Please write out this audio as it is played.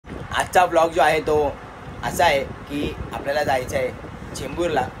आजचा ब्लॉग जो आहे तो असा आहे की आपल्याला जायचं आहे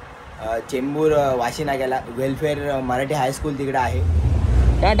चेंबूरला. चेंबूर वाशी नाक्याला वेलफेअर मराठी हायस्कूल तिकडे आहे.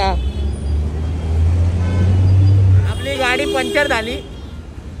 टाटा. आपली गाडी पंक्चर झाली,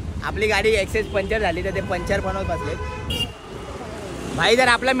 आपली गाडी एक्सेस पंक्चर झाली तर ते पंक्चर बनवत बसले. भाई जर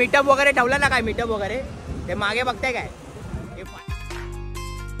आपला मीटअप वगैरे ठेवला ना, काय मीटअप वगैरे ते मागे बघताय काय?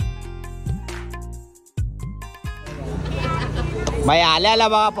 भाई आल्या आला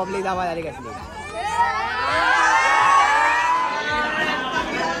बघा पब्लिक जमा झाली कसली.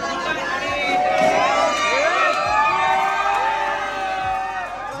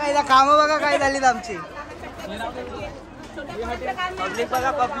 काम बघा काय झालीत आमची. पब्लिक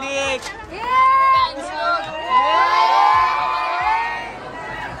बघा पब्लिक.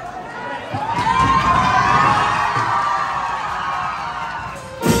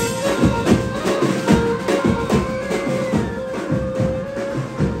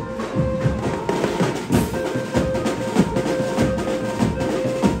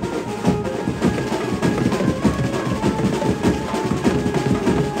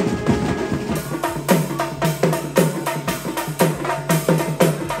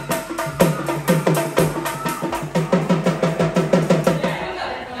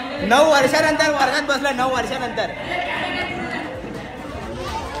 नऊ वर्षानंतर वर्गात बसला, 9 वर्षानंतर.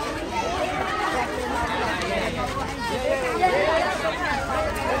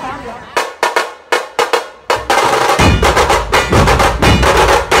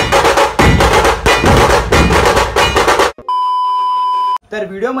 तर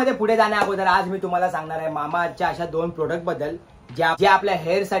व्हिडिओमध्ये पुढे जाण्या अगोदर आज मी तुम्हाला सांगणार आहे मामाअर्थच्या अशा 2 प्रोडक्ट बद्दल जे आपल्या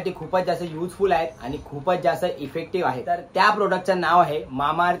हेअर साठी खूपच जास्त युजफुल आहेत आणि खूपच जास्त इफेक्टिव्ह आहेत. तर त्या प्रोडक्टचं नाव आहे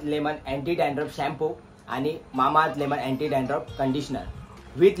Mamaearth lemon anti dandruff shampoo आणि Mamaearth lemon anti dandruff conditioner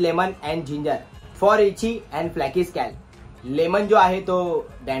with lemon and ginger for इची and फ्लॅकी scalp. Lemon जो आहे तो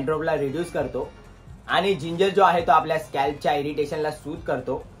डॅन्ड्रफला रिड्यूस करतो आणि जिंजर जो आहे तो आपल्या स्कॅल्पच्या इरिटेशनला सूट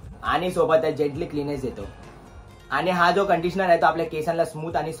करतो आणि सोबतच जेंटली क्लीनेस देतो. आणि हा जो कंडिशनर आहे तो आपल्या केसांना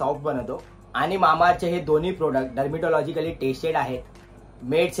स्मूथ आणि सॉफ्ट बनवतो. आणि मामाअर्थचे हे दोन्ही प्रोडक्ट डर्मेटोलॉजिकली टेस्टेड आहेत,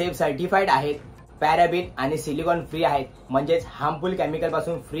 मेड सेफ सर्टिफाईड आहेत, पॅराबिन आणि सिलिकॉन फ्री आहेत, म्हणजेच हार्मफुल केमिकल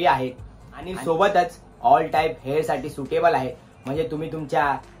पासून फ्री आहेत. आणि सोबतच ऑल टाईप हेअर साठी सुटेबल आहे, म्हणजे तुम्ही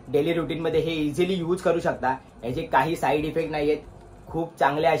तुमच्या डेली रुटीन मध्ये हे इझिली यूज करू शकता. याचे काही साईड इफेक्ट नाही आहेत. खूप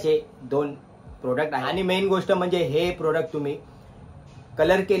चांगले असे 2 प्रोडक्ट आहेत. आणि मेन गोष्ट म्हणजे हे प्रोडक्ट तुम्ही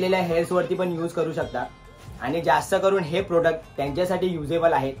कलर केलेल्या हेअर्स वरती पण यूज करू शकता. आणि जास्त करून हे प्रोडक्ट त्यांच्यासाठी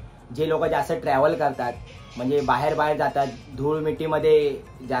युजेबल आहेत जे लोक जास्त ट्रॅव्हल करतात, म्हणजे बाहेर जातात, धूळ मिट्टीमध्ये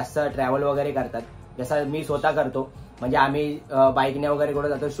जास्त ट्रॅव्हल वगैरे करतात, जसं मी स्वतः करतो. म्हणजे आम्ही बाईकने वगैरे कुठं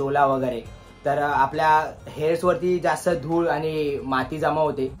जातो शोला वगैरे, तर आपल्या हेअर्सवरती जास्त धूळ आणि माती जमा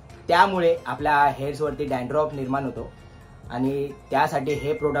होते, त्यामुळे आपल्या हेअर्सवरती डॅन्ड्रफ निर्माण होतो. आणि त्यासाठी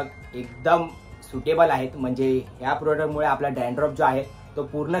हे प्रोडक्ट एकदम सुटेबल आहेत. म्हणजे ह्या प्रोडक्टमुळे आपला डॅन्ड्रफ जो आहे तो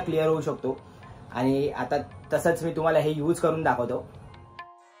पूर्ण क्लिअर होऊ शकतो. आणि आता तसंच मी तुम्हाला हे यूज करून दाखवतो.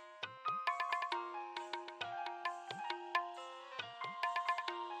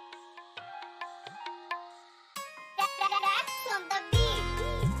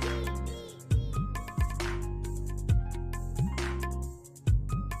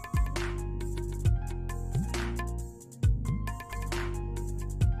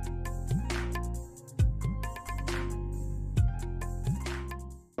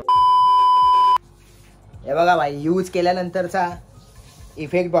 हे बघा भाई, यूज केल्यानंतरचा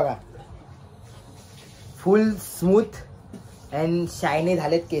इफेक्ट बघा. फुल स्मूथ अँड शायनी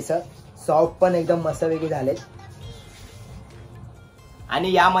झालेत केस, सॉफ्ट पण एकदम मस्तपैकी झालेत.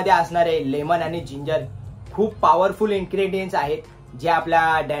 आणि यामध्ये असणारे लेमन आणि जिंजर खूप पॉवरफुल इन्ग्रेडियंट्स आहेत जे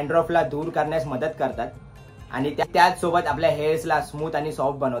आपल्या डॅन्ड्रफला दूर करण्यास मदत करतात आणि त्याच सोबत आपल्या हेअर्सला स्मूथ आणि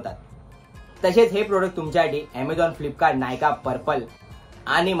सॉफ्ट बनवतात. तसेच हे प्रोडक्ट तुमच्यासाठी Amazon, फ्लिपकार्ट, नायका, पर्पल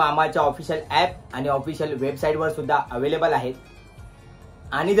आणि मामाच्या ऑफिशियल ॲप आणि ऑफिशियल वेबसाईटवर सुद्धा अवेलेबल आहेत.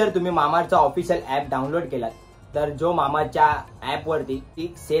 आणि जर तुम्ही मामाचा ऑफिशियल ॲप डाउनलोड केलात तर जो मामाच्या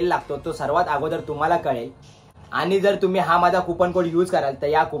ॲपवरती सेल लागतो तो सर्वात अगोदर तुम्हाला कळेल. आणि जर तुम्ही हा माझा कुपन कोड यूज कराल तर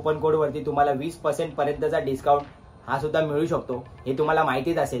या कुपन कोडवरती तुम्हाला 20% पर्यंतचा डिस्काउंट हा सुद्धा मिळू शकतो, हे तुम्हाला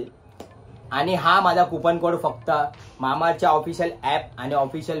माहितीच असेल. आणि हा माझा कुपन कोड फक्त मामाच्या ऑफिशियल ॲप आणि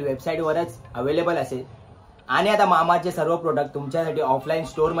ऑफिशियल वेबसाईटवरच अवेलेबल असेल. आणि आता मामाचे सर्व प्रोडक्ट तुमच्यासाठी ऑफलाईन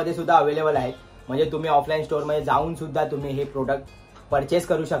स्टोअरमध्ये सुद्धा अवेलेबल आहेत, म्हणजे तुम्ही ऑफलाईन स्टोअरमध्ये जाऊन सुद्धा तुम्ही हे प्रोडक्ट परचेस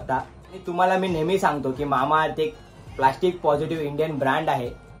करू शकता. आणि तुम्हाला मी नेहमी सांगतो की मामाअर्थ एक प्लास्टिक पॉझिटिव्ह इंडियन ब्रँड आहे.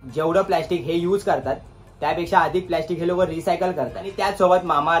 जेवढं प्लास्टिक हे यूज करतात त्यापेक्षा अधिक प्लास्टिक हे लोक रिसायकल करतात. आणि त्याचसोबत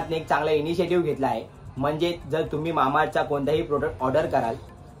मामाअर्थने एक चांगला इनिशिएटिव्ह घेतला आहे, म्हणजे जर तुम्ही मामाअर्थचा कोणताही प्रोडक्ट ऑर्डर कराल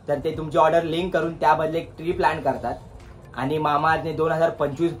तर ते तुमची ऑर्डर लिंक करून त्याबद्दल एक ट्री प्लॅन करतात. आणि मामाअर्थने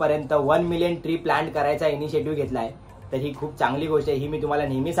 2025 पर्यंत 1 मिलियन ट्री प्लांट करायचा इनिशिएटिव्ह घेतला आहे. तर ही खूप चांगली गोष्ट आहे, ही मी तुम्हाला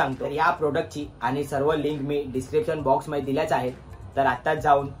नेहमी सांगतो. तर या प्रोडक्टची आणि सर्व लिंक मी डिस्क्रिप्शन बॉक्स मध्ये दिल्याच आहेत. तर आत्ताच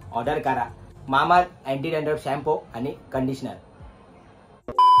जाऊन ऑर्डर करा. मामाअर्थ अँटी डॅन्ड्रफ शॅम्पू आणि कंडिशनर.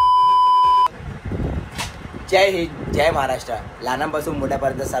 जय हिंद, जय महाराष्ट्र. लहानांपासून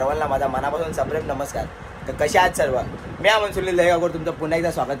मोठ्यापर्यंत सर्वांना माझा मनापासून सप्रेम नमस्कार. तर कसे आहात सर्व? मी AmanDahigaonkar तुमचं पुन्हा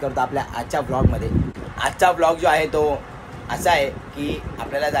एकदा स्वागत करतो आपल्या आजच्या व्लॉगमध्ये. आजचा व्लॉग जो आहे तो असा आहे की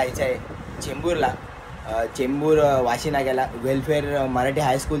आपल्याला जायचं आहे चेंबूरला. चेंबूर वाशी नाक्याला वेलफेअर मराठी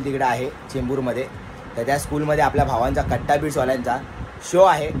हायस्कूल तिकडे आहे चेंबूरमध्ये. तर त्या स्कूलमध्ये आपल्या भावांचा कट्टा बीट्सवाल्यांचा शो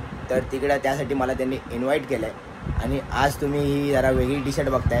आहे. तर तिकडं त्यासाठी मला त्यांनी इन्व्हाइट केलं आहे. आणि आज तुम्ही ही जरा वेगळी टी शर्ट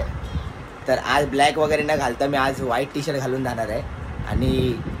बघताय. तर आज ब्लॅक वगैरे न घालता मी आज व्हाईट टी शर्ट घालून जाणार आहे.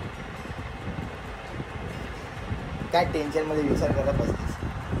 आणि काय टेन्शनमध्ये विचार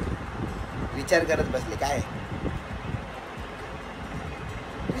करत बसले काय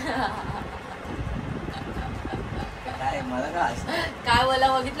मला काय बोला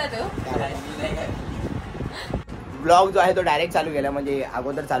बघितलं तो ब्लॉग जो आहे तो डायरेक्ट चालू केला. म्हणजे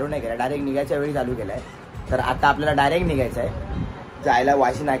अगोदर चालू नाही केला, डायरेक्ट निघायच्या वेळी चालू केलाय. तर आता आपल्याला डायरेक्ट निघायचं आहे जायला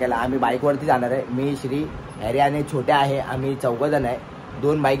वाशी नाक्याला. आम्ही बाईकवरती जाणार आहे. मी, श्री, हॅरी आणि छोट्या आहे. आम्ही 4 जण आहे.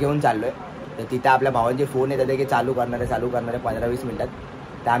 2 बाईक घेऊन चाललोय. तर तिथं आपल्या भावांचे फोन येतात की चालू करणार आहे 15-20 मिनिटात.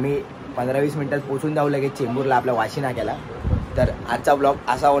 तर आम्ही 15-20 मिनिटात पोहोचून जाऊ लगेच चेंबूरला आपल्या वाशी नाक्याला. तर आजचा ब्लॉग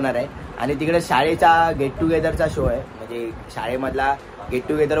असा होणार आहे. आणि तिकडे शाळेचा गेट टुगेदरचा शो आहे. म्हणजे शाळेमधला गेट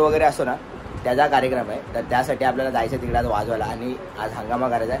टुगेदर वगैरे असतो ना, त्याचा कार्यक्रम आहे. तर त्यासाठी आपल्याला जायचं तिकडे आज वाजवायला. आणि आज हंगामा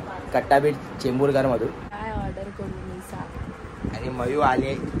करायचा आहे कट्टा बीट चेंबूरघरमधून. काय ऑर्डर करू मी सांग. आणि मयू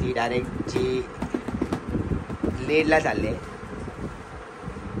आले, ती डायरेक्ट जी लेडला चालले.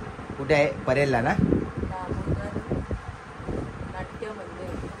 कुठे आहे? परेलला ना.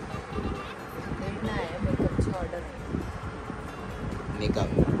 मेकअप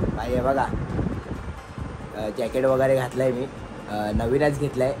बाई आहे बघा. जॅकेट वगैरे घातलंय मी, नवीनच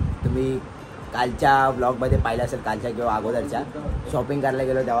घेतलंय. तुम्ही कालच्या ब्लॉगमध्ये पाहिलं असेल, कालच्या किंवा अगोदरच्या शॉपिंग करायला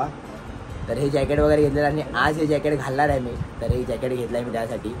गेलो तेव्हा. तर हे जॅकेट वगैरे घेतलेलं आणि आज हे जॅकेट घालणार आहे मी. तर हे जॅकेट घेतलं आहे मी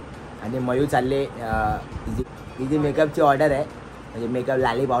त्यासाठी. आणि मयू चालले, तिची मेकअपची ऑर्डर आहे. म्हणजे मेकअप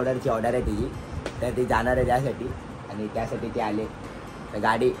लाली पावडरची ऑर्डर आहे तिची. तर ती जाणार आहे त्यासाठी. आणि त्यासाठी ते आले. तर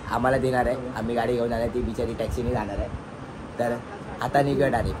गाडी आम्हाला देणार आहे. आम्ही गाडी घेऊन जाणार. ती बिचारी टॅक्सीने जाणार आहे. तर आता निघूया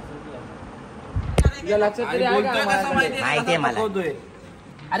डायरेक्ट. माहिती आहे मला.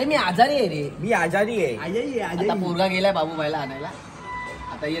 अरे मी आजारी आहे रे. मी आजारी आहे. आता पोरगा गेलाय बाबू भाईला आणायला.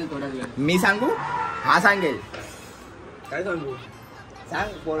 आता येईल थोडा वेळ. मी सांगू? हा सांगेल. काय सांगू?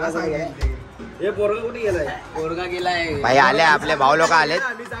 सांग. पोरगा कुठे गेलाय? हे पोरगा कुठे गेलाय? पोरगा गेलाय. भाई आले, आपले भाऊ लोक आलेत.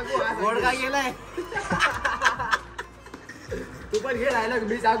 पोरगा गेलाय. तू पण घे डायलॉग.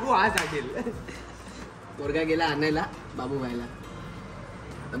 मी सांगू? हा सांगेल. पोरगा गेला आणायला बाबू भाईला.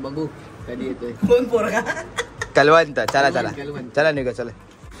 आता बघू कधी येतोय. कोण पोरगा? कलवंत. चला कलवंत. चला निघा. चला.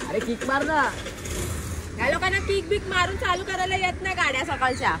 अरे किक मार ना. या लोकांना किक बिक मारून चालू करायला येत नाही गाड्या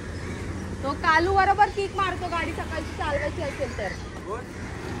सकाळच्या. तो कालू बरोबर किक मारतो गाडी सकाळची चालवायची असेल तर.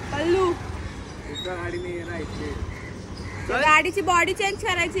 कल्लू गाडीने येणार. गाडीची बॉडी चेंज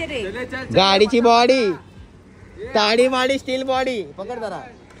करायची रे. गाडीची बॉडी, ताडी माडी स्टील बॉडी. पकड जरा.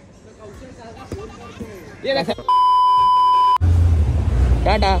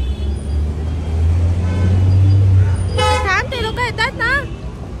 टाटा. थांब, ते लोक येतात ना.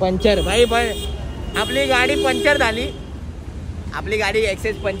 पंचर भाई. आपली गाडी पंचर झाली. आपली गाडी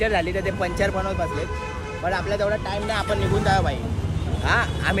एक्सेस पंचर झाली. तर ते पंचर बनवत बसले. पण आपल्या तेवढा टाइम नाही. आपण निघून जाऊ भाई. हा,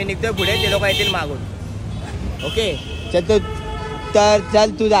 आम्ही निघतोय पुढे. ते लोक येतील मागून. ओके चल. तू तर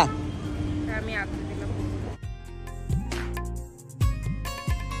चल तू जा. आम्ही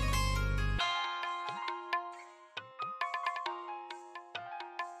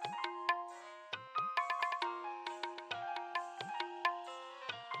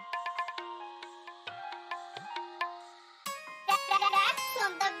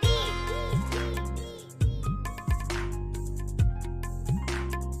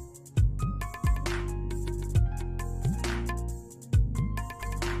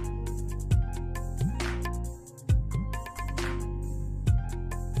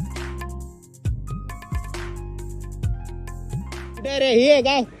रे ही आहे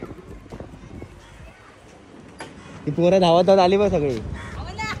काय? ती पोरं धावत आली बघ सगळी.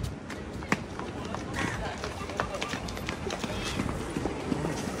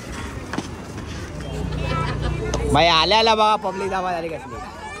 भाई आल्याला बघा पब्लिक जमा झाली कसली.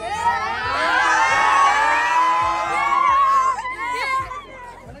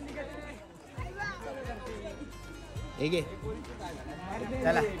 ठीक आहे.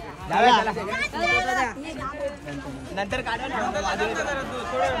 चला जाऊया, चला. नंतर काढा ना.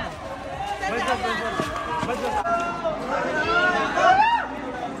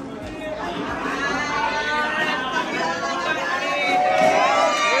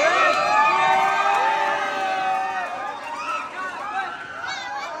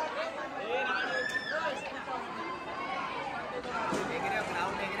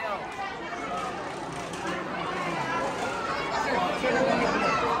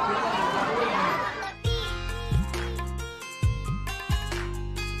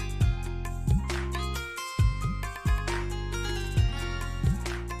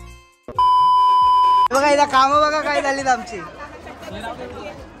 बघा इथं काम बघा काय झालीत आमची.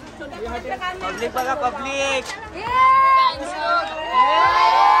 पब्लिक बघा, पब्लिक.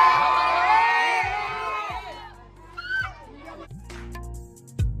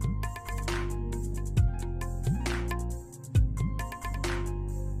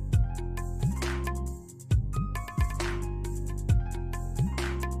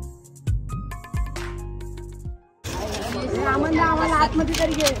 आम्हाला आतमध्ये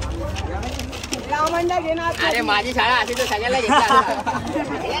तरी घे. अरे माझी शाळा अशी तर सगळ्याला घेतला.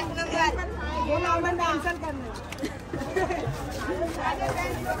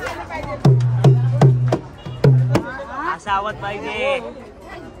 असा आवाज पाहिजे.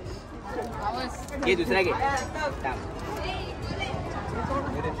 घे दुसरा घे.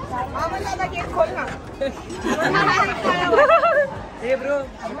 हे ब्रो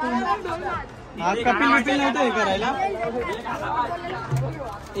कपिल विपिल नव्हतं हे करायला.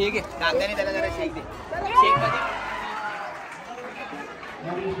 हे घे कागदाने त्याला जरा शेक दे. शेक मध्ये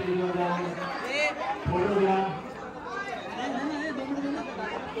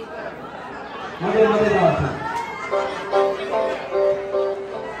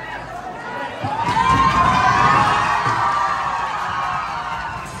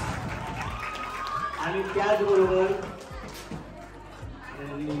आणि त्याचबरोबर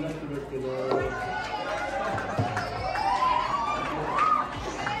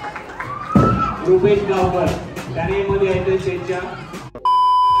रुपेश गावकर त्याने मध्ये आहे शेतच्या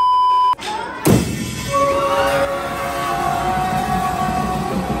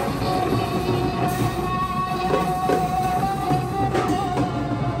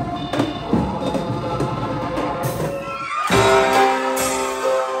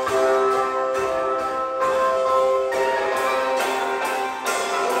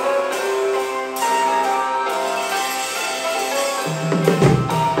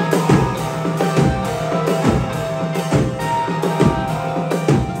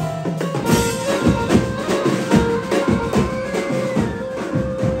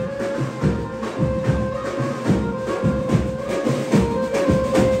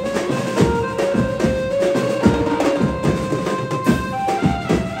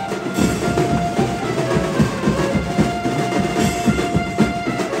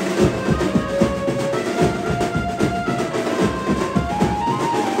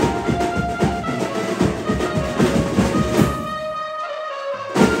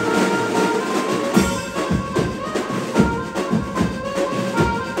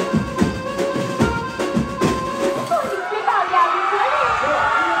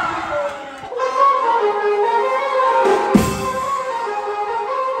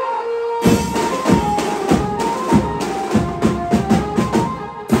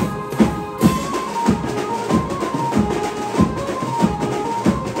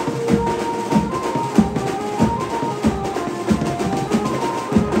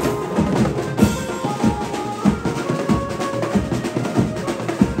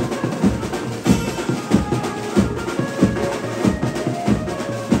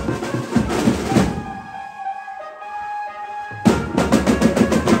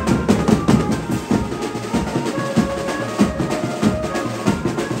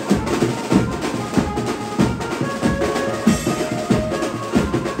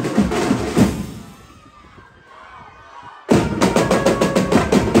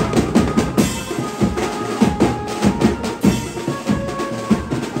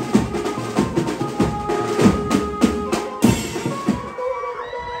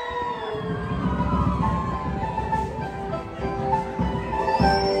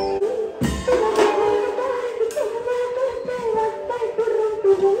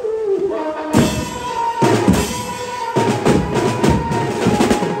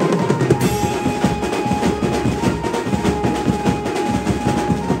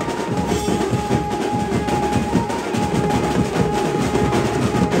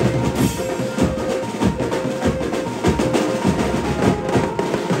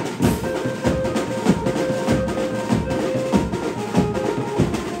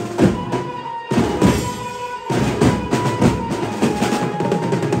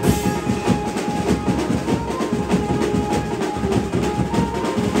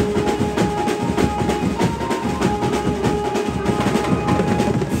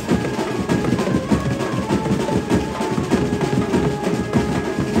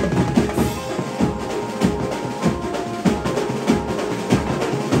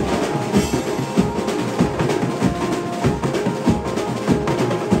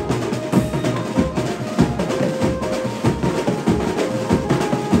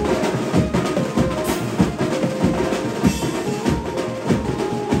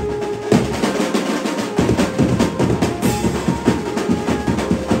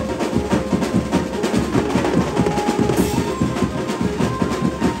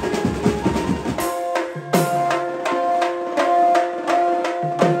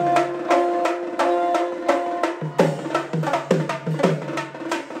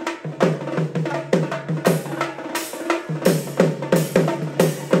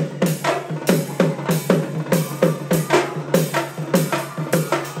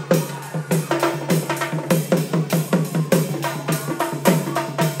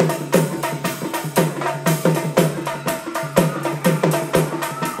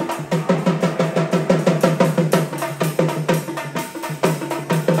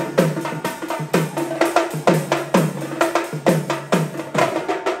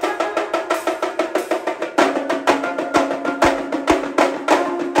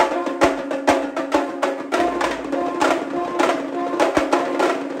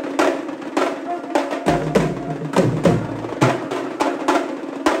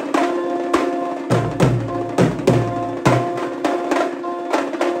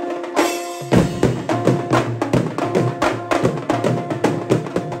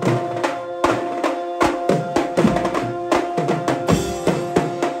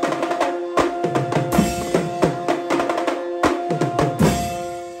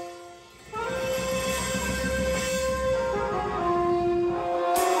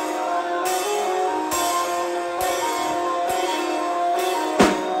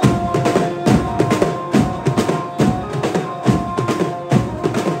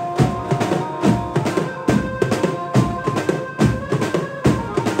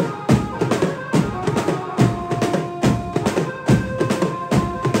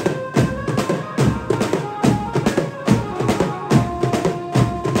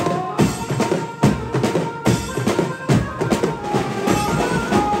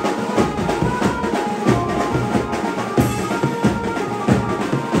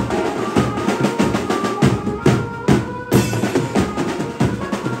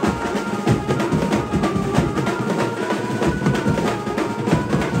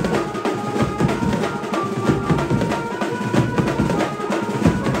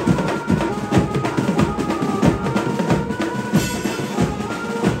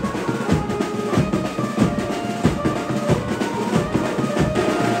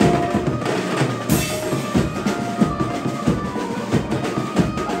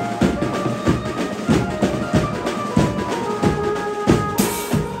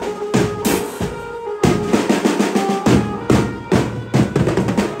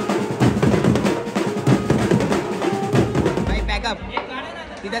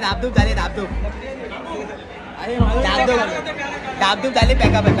धापधूप झाली धापधूप धापधूप झाली.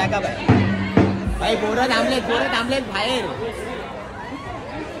 पॅकअप आहे पॅकअप आहे. भाई पोरं थांबलेत बाहेर.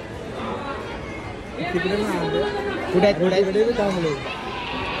 कुठे आहेत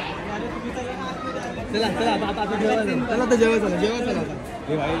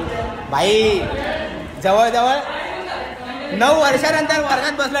भाई जवळ 9 वर्षानंतर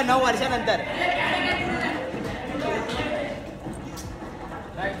वर्गात बसलं. 9 वर्षानंतर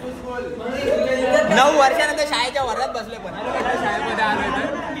 9 वर्षानंतर शाळेच्या वर्गात बसले. पण शाळेमध्ये आलोय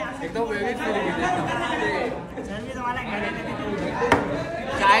तर एकदम वेगळीच फिलिंग येते.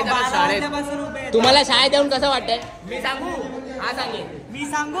 शाळेत तुम्हाला शाळेत येऊन कसं वाटतंय? मी सांगू हा सांगेन. मी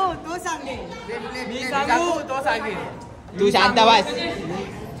सांगू तो सांगे. तो सांगेल. तू शांत बस.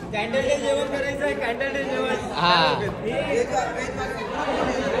 कॅन्डल डे जेवण करायचंय. कॅन्डल डे जेवण. हा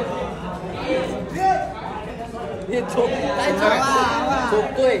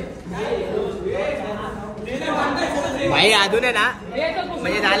भाई अजून आहे ना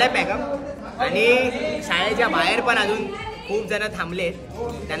म्हणजे झालंय पॅकअप. आणि शाळेच्या बाहेर पण अजून खूप जण थांबलेत.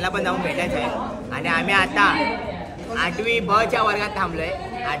 त्यांना पण जाऊन भेटायचं आहे. आणि आम्ही आता 8वी ब च्या वर्गात थांबलोय.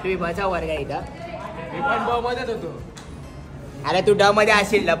 8वी ब चा वर्ग आहे इथं. मी पण ब मध्येच होतो. अरे तू ड मध्ये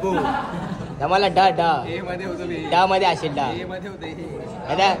असशील लबू. मला ड ए मध्ये होतो मी. ड मध्ये असशील. ए मध्ये होते.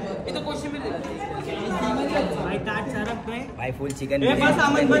 भाई फुल चिकन.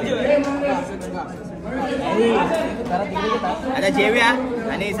 आता जेवूया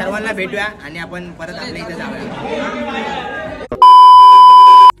आणि सर्वांना भेटूया आणि आपण परत आपल्या इथे जाऊया.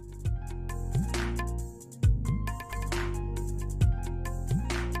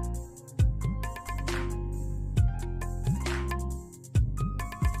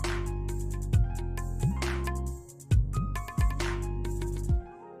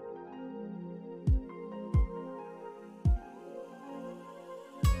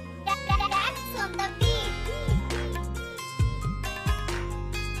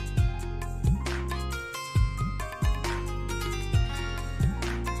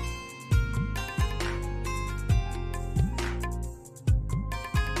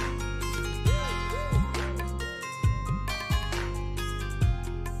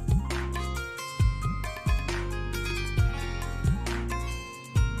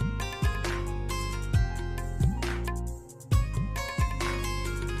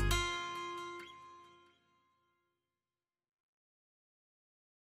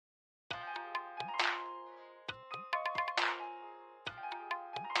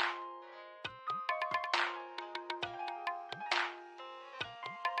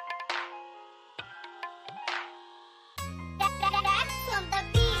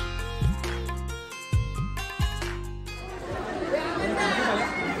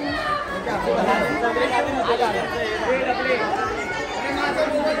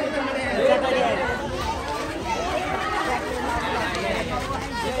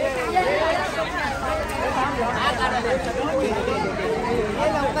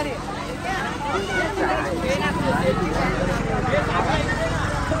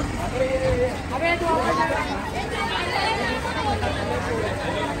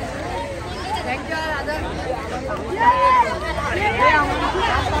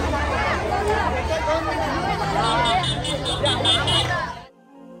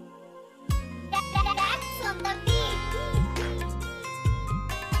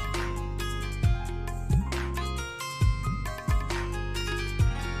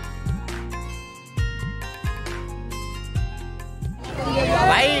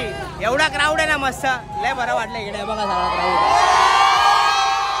 भाई एवढा क्राऊड आहे ना मस्त लय बरं वाटलं इकडे बघा सगळा क्राऊड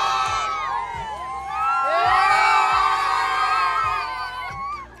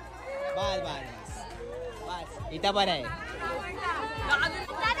बस बस बस इथं पण आहे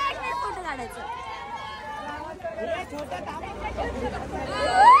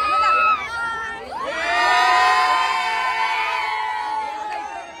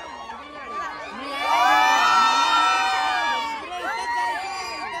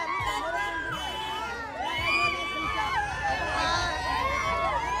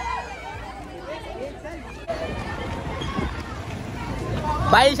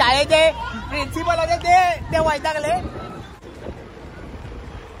भाई शाळेचे प्रिन्सिपल होते ते वैतागले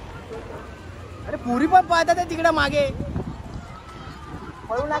अरे पुरी पण पाहतात तिकडे मागे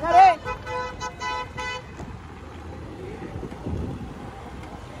पळू नका रे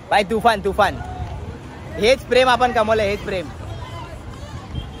भाई तुफान तुफान हेच प्रेम आपण कमवलं हेच प्रेम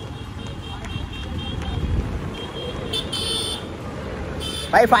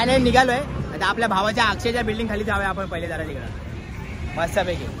भाई फायनली निघालोय आता आपल्या भावाच्या अक्षयच्या बिल्डिंग खाली जाऊया आपण पहिले जरा तिकडे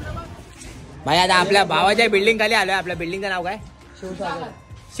मस्तपैकी भाई आता आपल्या भावाच्या बिल्डिंग खाली आलोय आपल्या बिल्डिंगचं नाव काय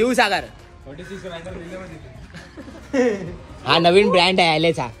शिवसागर हा नवीन ब्रँड आहे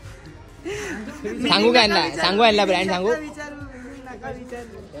ॲलेचा. सांगू का यांना? सांगू यांना ब्रँड सांगू?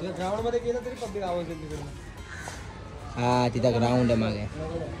 हा तिथं ग्राउंड आहे मागे.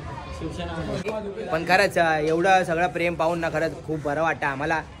 पण खरंच एवढं सगळं प्रेम पाहून ना खरंच खूप बरं वाटतं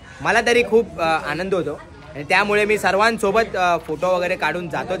आम्हाला. मला तरी खूप आनंद होतो आणि त्यामुळे मी सर्वांसोबत फोटो वगैरे काढून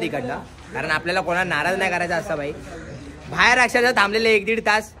जातो तिकडनं. कारण आपल्याला कोणाला नाराज नाही करायचं असतं भाई. बाहेर अक्षरशः थांबलेले 1-1.5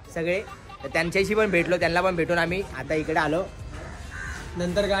 तास सगळे, तर त्यांच्याशी पण भेटलो, त्यांना पण भेटून आम्ही आता इकडे आलो.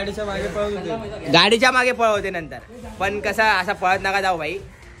 नंतर गाडीच्या मागे पळत होते. गाडीच्या मागे पळत होते नंतर. पण कसं असं पळत नका जाऊ भाई,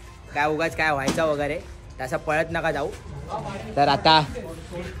 काय उगाच काय व्हायचं वगैरे, तसं पळत नका जाऊ. तर आता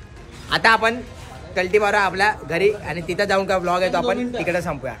आपण कल्टी मारू आपल्या घरी आणि तिथं जाऊन काय ब्लॉग येतो आपण तिकडे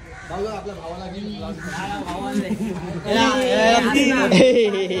संपूया.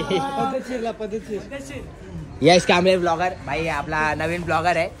 यश कांबळे ब्लॉगर भाई आपला नवीन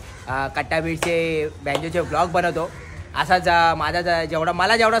ब्लॉगर आहे. कट्टा बीटचे बँजोचे ब्लॉग बनवतो. असाच माझा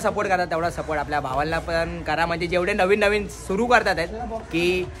मला जेवढा सपोर्ट करतात तेवढा सपोर्ट आपल्या भावाला पण करा. म्हणजे जेवढे नवीन सुरू करतात आहेत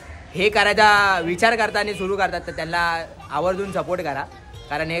की हे करायचा विचार करतात आणि सुरू करतात तर त्यांना आवर्जून सपोर्ट करा.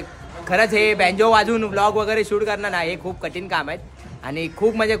 कारण हे खरंच हे बँजो वाजवून ब्लॉग वगैरे शूट करणं ना हे खूप कठीण काम आहेत आणि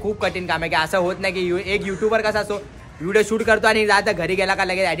खूप म्हणजे खूप कठीण काम आहे. की असं होत नाही की एक युट्यूबर कसा असतो व्हिडिओ शूट करतो आणि जाता घरी गेला का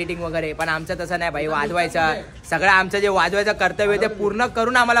लगेच एडिटिंग वगैरे. पण आमचं तसं नाही भाई. वाजवायचं सगळं आमचं जे वाजवायचं कर्तव्य ते पूर्ण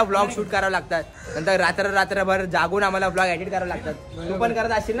करून आम्हाला ब्लॉग शूट करावं लागतात. नंतर रात्रभर जागून आम्हाला ब्लॉग एडिट करावं लागतात. तू पण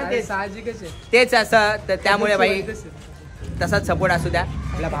करत असशील ना ते? साहजिकच आहे. तेच असं. तर त्यामुळे भाई तसाच सपोर्ट असू द्या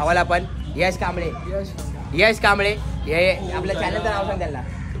आपल्या भावाला पण. यश कांबळे हे आपल्या चॅनलचं नाव सांग त्यांना.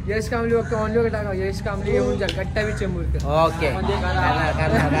 यश कांबळे फक्त ऑनलाईन टाका. यश कांबळे येऊन जा. कट्टा बी चेंबूर. ओके.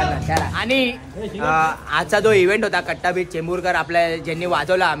 आणि आजचा जो इव्हेंट होता कट्टा बीच चेंबूरकर आपल्या ज्यांनी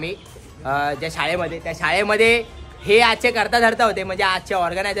वाजवला आम्ही ज्या शाळेमध्ये, त्या शाळेमध्ये हे आजचे करता धरता होते. म्हणजे आजचे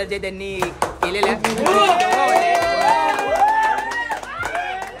ऑर्गनायझर जे त्यांनी केलेले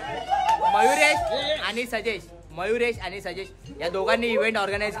मयुरेश आणि सजेश या दोघांनी इव्हेंट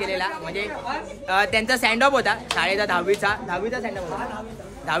ऑर्गनाईज केलेला. म्हणजे त्यांचा सँड ऑफ होता शाळेचा 10वीचा सँड ऑफ होता.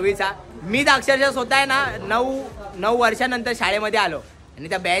 10वीचा मी तर अक्षरशः स्वतः आहे ना 9 वर्षानंतर शाळेमध्ये आलो आणि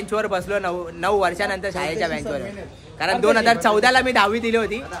त्या बेंचवर बसलो. 9 वर्षानंतर शाळेच्या बेंचवर. कारण 2014ला मी 10वी दिली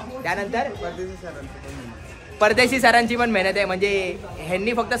होती. त्यानंतर परदेशी सरांची पण मेहनत आहे. म्हणजे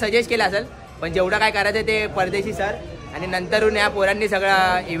ह्यांनी फक्त सजेस्ट केलं असेल पण जेवढं काय करायचं ते परदेशी सर आणि नंतरून या पोरांनी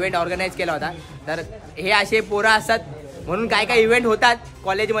सगळा इव्हेंट ऑर्गनाईज केला होता. तर हे असे पोरं असतात म्हणून काय इव्हेंट होतात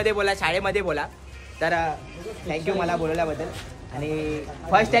कॉलेजमध्ये बोला, शाळेमध्ये बोला. तर थँक्यू मला बोलवल्याबद्दल. आणि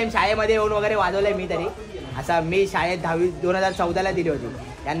फर्स्ट टाइम शाळेमध्ये येऊन वगैरे वाजवलंय मी तरी. असं मी शाळेत 10वी 2014ला दिली होती.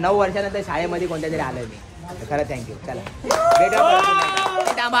 त्या 9 वर्षानंतर शाळेमध्ये कोणत्या तरी आलोय मी. खरं थँक्यू. चला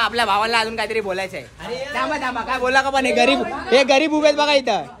थांबा, आपल्या भावाला अजून काहीतरी बोलायचं आहे. थांबा काय बोला का. पण हे गरीब उभेत बघा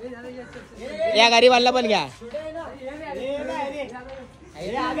इथं. या गरीबाला पण घ्या.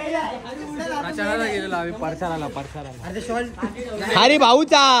 हरी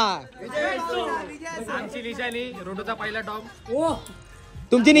भाऊचा आमची निशाणी रोडोचा पहिला टॉप.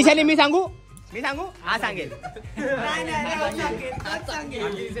 तुमची निशाणी मी सांगू? हा सांगेल.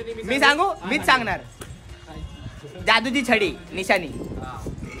 मीच सांगणार. जादूची छडी निशाणी.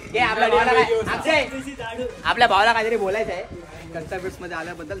 हे आपल्या भावाला काहीतरी बोलायचं आहे. कर्तव्य मध्ये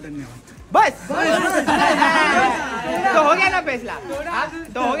आल्याबद्दल धन्यवाद. बस तो हो गया ना फैसला.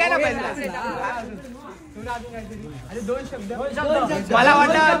 मला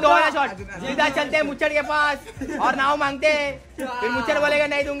वाटतं 2 शॉट सीधा चलते मुच्चड़ के पास और नाव मांगते फिर मुच्चड़ बोलेगा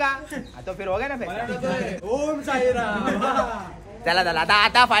नहीं दूंगा तो फिर हो गया ना फैसला. ओम साईराम. चला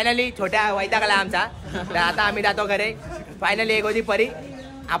आता फायनली छोट्या वैतागला आमचा. तर आता आम्ही जातो घरी. फायनली एक होती परी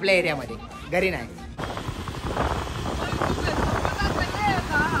आपल्या एरियामध्ये, घरी नाही.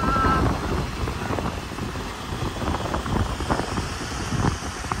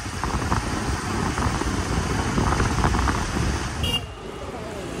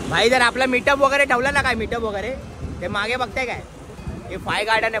 भाई जर आपला मीटअप वगैरे ठेवला ना, काय मीटअप वगैरे ते मागे बघताय काय, हे फाय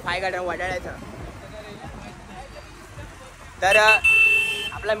गार्डन वडाळ्याचं. तर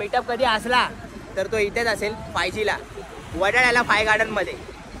आपला मीटअप कधी असला तर तो इथेच असेल फायजीला, वडाळ्याला फाय गार्डन मध्ये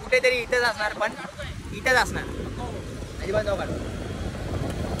कुठेतरी इथेच असणार. पण इथेच असणार, अजिबात जाऊ काढू.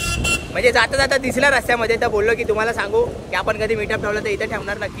 म्हणजे जाता जाता दिसला रस्त्यामध्ये तर बोललो की तुम्हाला सांगू की आपण कधी मीटअप ठेवलं तर इथे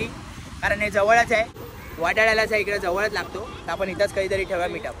ठेवणार नक्की, कारण हे जवळच आहे, वडाळ्यालाच आहे, इकडे जवळच लागतो. तर आपण इथंच कधीतरी ठेवा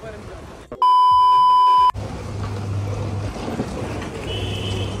मीटअप.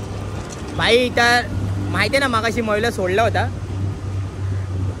 भाई इथं माहिती आहे ना, मागाशी मयूला सोडलं होतं,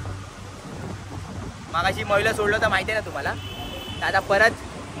 मागाशी माहिती आहे ना तुम्हाला. तर आता परत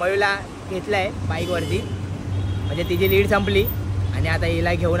मयूला घेतलंय बाईकवरती, म्हणजे तिची लीड संपली आणि आता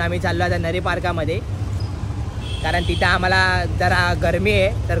हिला घेऊन आम्ही चाललो आता नरी पार्कामध्ये, कारण तिथं आम्हाला जरा गरमी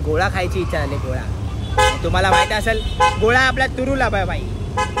आहे तर गोळा खायची इच्छा झाली. गोळा तुम्हाला माहिती असेल, गोळा आपला तुरूला बाई,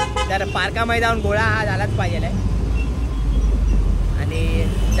 तर पार्कामध्ये जाऊन गोळा हा झालाच पाहिजे. आणि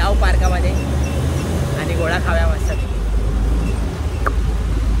जाऊ पार्कामध्ये आणि गोळा खाव्या मस्त.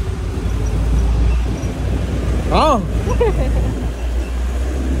 हो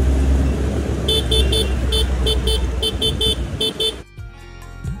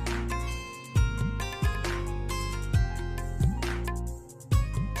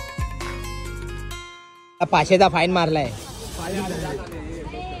पाचशेचा फाईन मारलाय.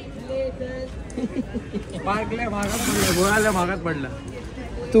 भागात पडला.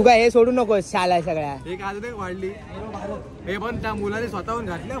 तू काय हे सोडू नकोस, शाल आहे सगळ्या. एक अजून एक वाढली हे पण त्या मुलाने स्वतःहून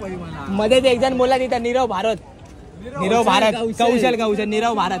घातल्या भाई मला. मध्येच एक जण बोलला तिथं नीरव भारत, नीरव भारत, कौशल कौशल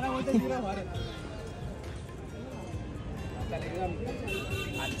नीरव भारत.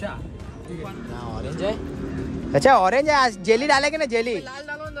 ऑरेंज आहे. अच्छा ऑरेंज है. आज जेली डाला कि ना जेली. लाल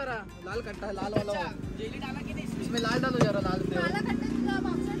डालो जरा, लाल कट्टा है, लाल वाला जेली डाला कि नहीं इसमें, लाल डालो जरा, लाल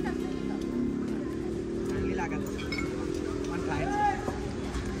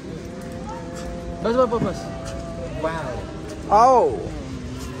बस बस बस बस. ओ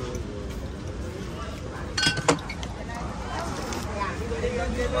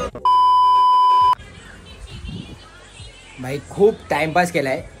भाई खूप टाइमपास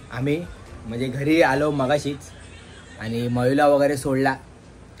केलाय आम्ही. म्हणजे घरी आलो मगाशीच आणि मयूला वगैरे सोडला,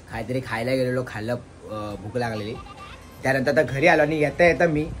 काहीतरी खायला गेलेलो, खाल्लं, भूक लागलेली. त्यानंतर आता घरी आलो आणि येता येता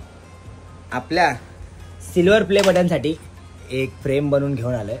मी आपल्या सिल्वर प्ले बटनसाठी एक फ्रेम बनवून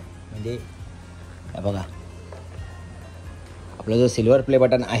घेऊन आलो आहे. म्हणजे बघा आपला जो सिल्वर प्ले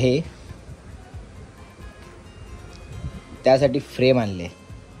बटन आहे त्यासाठी फ्रेम आणले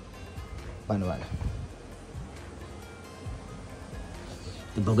बनवायला.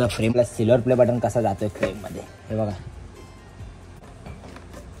 बघा फ्रेमला सिल्वर प्ले बटन कसा जातोय फ्रेम मध्ये, हे बघा.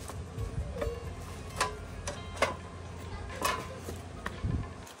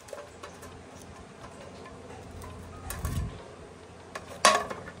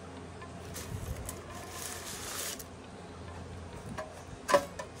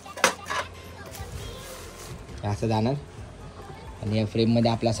 असं जाणार आणि या फ्रेम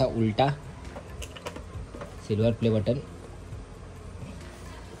मध्ये आपला असा उलटा सिल्वर प्ले बटन.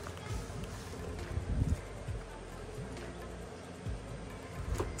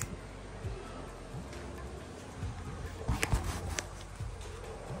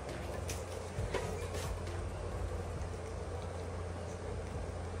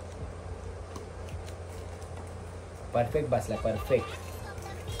 परफेक्ट बसला, परफेक्ट.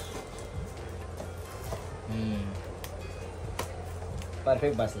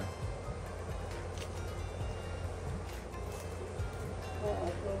 परफेक्ट बसला.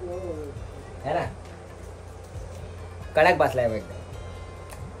 है ना, कडक बसलाय एकदम.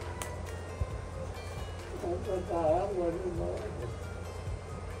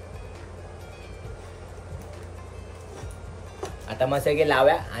 आता मस्त की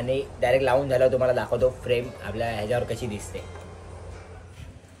लाव्या आणि डायरेक्ट लावून झाल्यावर तुम्हाला दाखवतो फ्रेम आपल्या ह्याच्यावर कशी दिसते.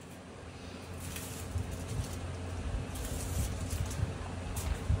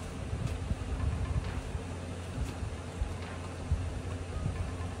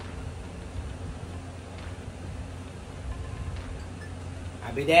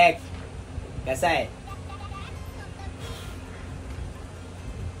 अभी देख कैसा है.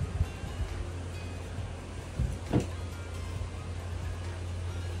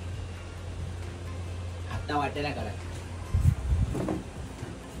 आता वाटेला करा.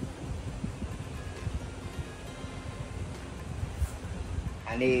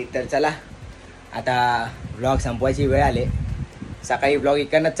 आणि तर चला आता व्लॉग संपवायची वेळ आली. सकाळी व्लॉग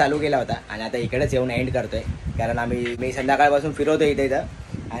इकडनंच चालू केला होता आणि आता इकडेच येऊन एंड करतोय, कारण मी संध्याकाळपासून फिरवतो इथं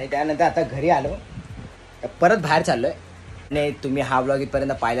आणि त्यानंतर आता घरी आलो तर परत बाहेर चाललोय. आणि तुम्ही हा व्लॉग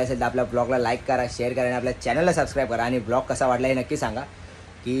इथपर्यंत पाहिला असेल तर आपल्या ब्लॉगला लाईक करा, शेअर करा आणि आपल्या चॅनलला सबस्क्राईब करा. आणि ब्लॉग कसा वाटला हे नक्की सांगा,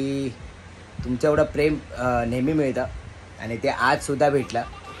 की तुमचं एवढं प्रेम नेहमी मिळतं आणि ते आजसुद्धा भेटलं.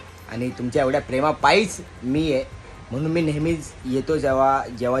 आणि तुमच्या एवढ्या प्रेमापायीच मी आहे, म्हणून मी नेहमीच येतो.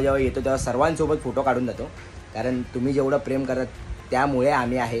 जेव्हा येतो तेव्हा सर्वांसोबत फोटो काढून जातो, कारण तुम्ही जेवढं प्रेम करत त्यामुळे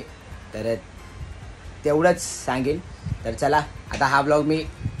आम्ही आहे. तर तेवढंच सांगेन. तर चला आता हा ब्लॉग मी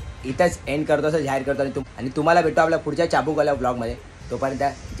इथंच एंड करतो असं जाहीर करतो आणि तुम्हाला भेटतो आपल्या पुढच्या चाबूकवाल्या ब्लॉगमध्ये. तोपर्यंत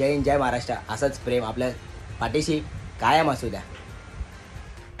जय हिंद, जय महाराष्ट्र. असंच प्रेम आपल्या पाठीशी कायम असू द्या.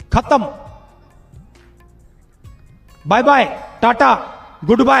 खत्म. Bye bye, Tata,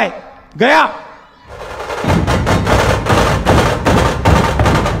 good bye, गया.